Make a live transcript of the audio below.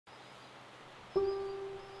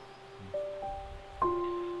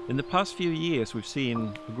In the past few years, we've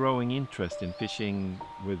seen a growing interest in fishing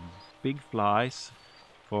with big flies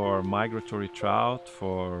for migratory trout,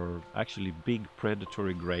 for actually big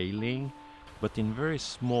predatory grayling, but in very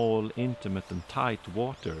small, intimate and tight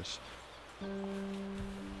waters.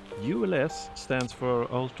 ULS stands for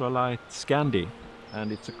ultralight Scandi,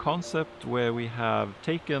 and it's a concept where we have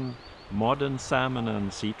taken modern salmon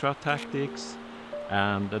and sea trout tactics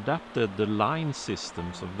and adapted the line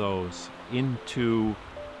systems of those into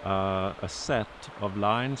a set of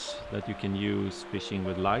lines that you can use fishing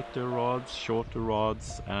with lighter rods, shorter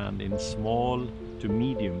rods, and in small to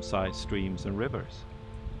medium-sized streams and rivers.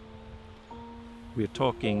 We're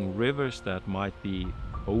talking rivers that might be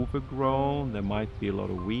overgrown, there might be a lot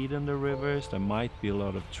of weed in the rivers, there might be a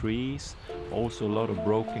lot of trees, also a lot of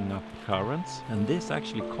broken up currents, and this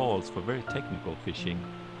actually calls for very technical fishing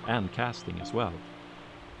and casting as well.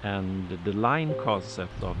 And the line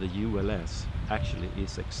concept of the ULS actually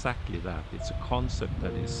is exactly that. It's a concept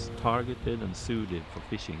that is targeted and suited for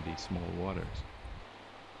fishing these small waters.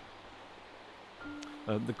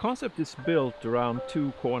 The concept is built around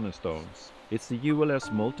two cornerstones. It's the ULS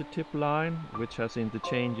multi-tip line, which has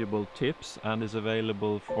interchangeable tips and is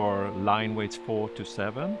available for line weights 4 to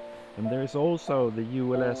 7. And there is also the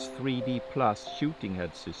ULS 3D Plus shooting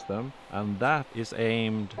head system, and that is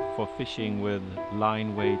aimed for fishing with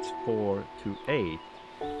line weights 4 to 8.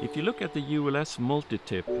 If you look at the ULS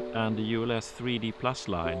multi-tip and the ULS 3D Plus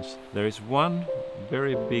lines, there is one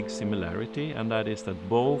very big similarity, and that is that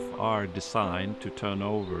both are designed to turn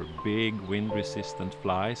over big wind-resistant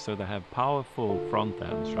flies, so they have powerful front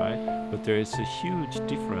ends, right? But there is a huge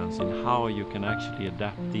difference in how you can actually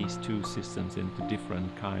adapt these two systems into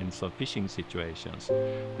different kinds of fishing situations.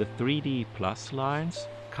 The 3D Plus lines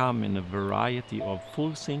come in a variety of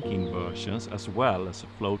full sinking versions as well as a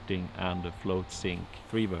floating and a float sink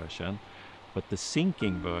free version. But the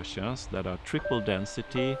sinking versions that are triple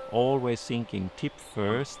density, always sinking tip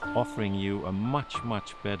first, offering you a much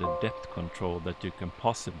better depth control that you can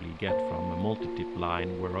possibly get from a multi-tip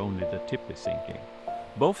line where only the tip is sinking.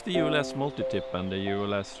 Both the ULS multi-tip and the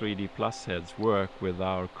ULS 3D Plus heads work with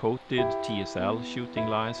our coated TSL shooting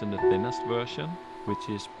lines in the thinnest version, which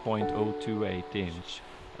is 0.028 inch.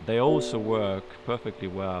 They also work perfectly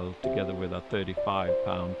well together with our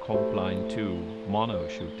 35-pound Compline 2 mono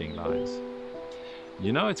shooting lines.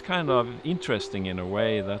 You know, it's kind of interesting in a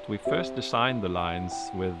way that we first designed the lines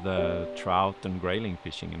with trout and grayling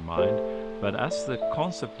fishing in mind, but as the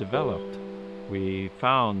concept developed, we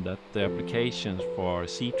found that the applications for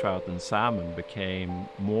sea trout and salmon became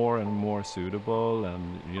more and more suitable,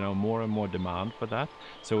 and more and more demand for that.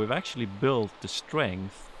 So we've actually built the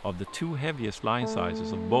strength of the two heaviest line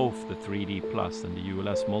sizes of both the 3D Plus and the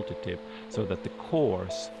ULS multi-tip, so that the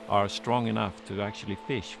cores are strong enough to actually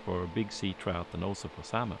fish for big sea trout and also for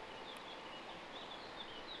salmon.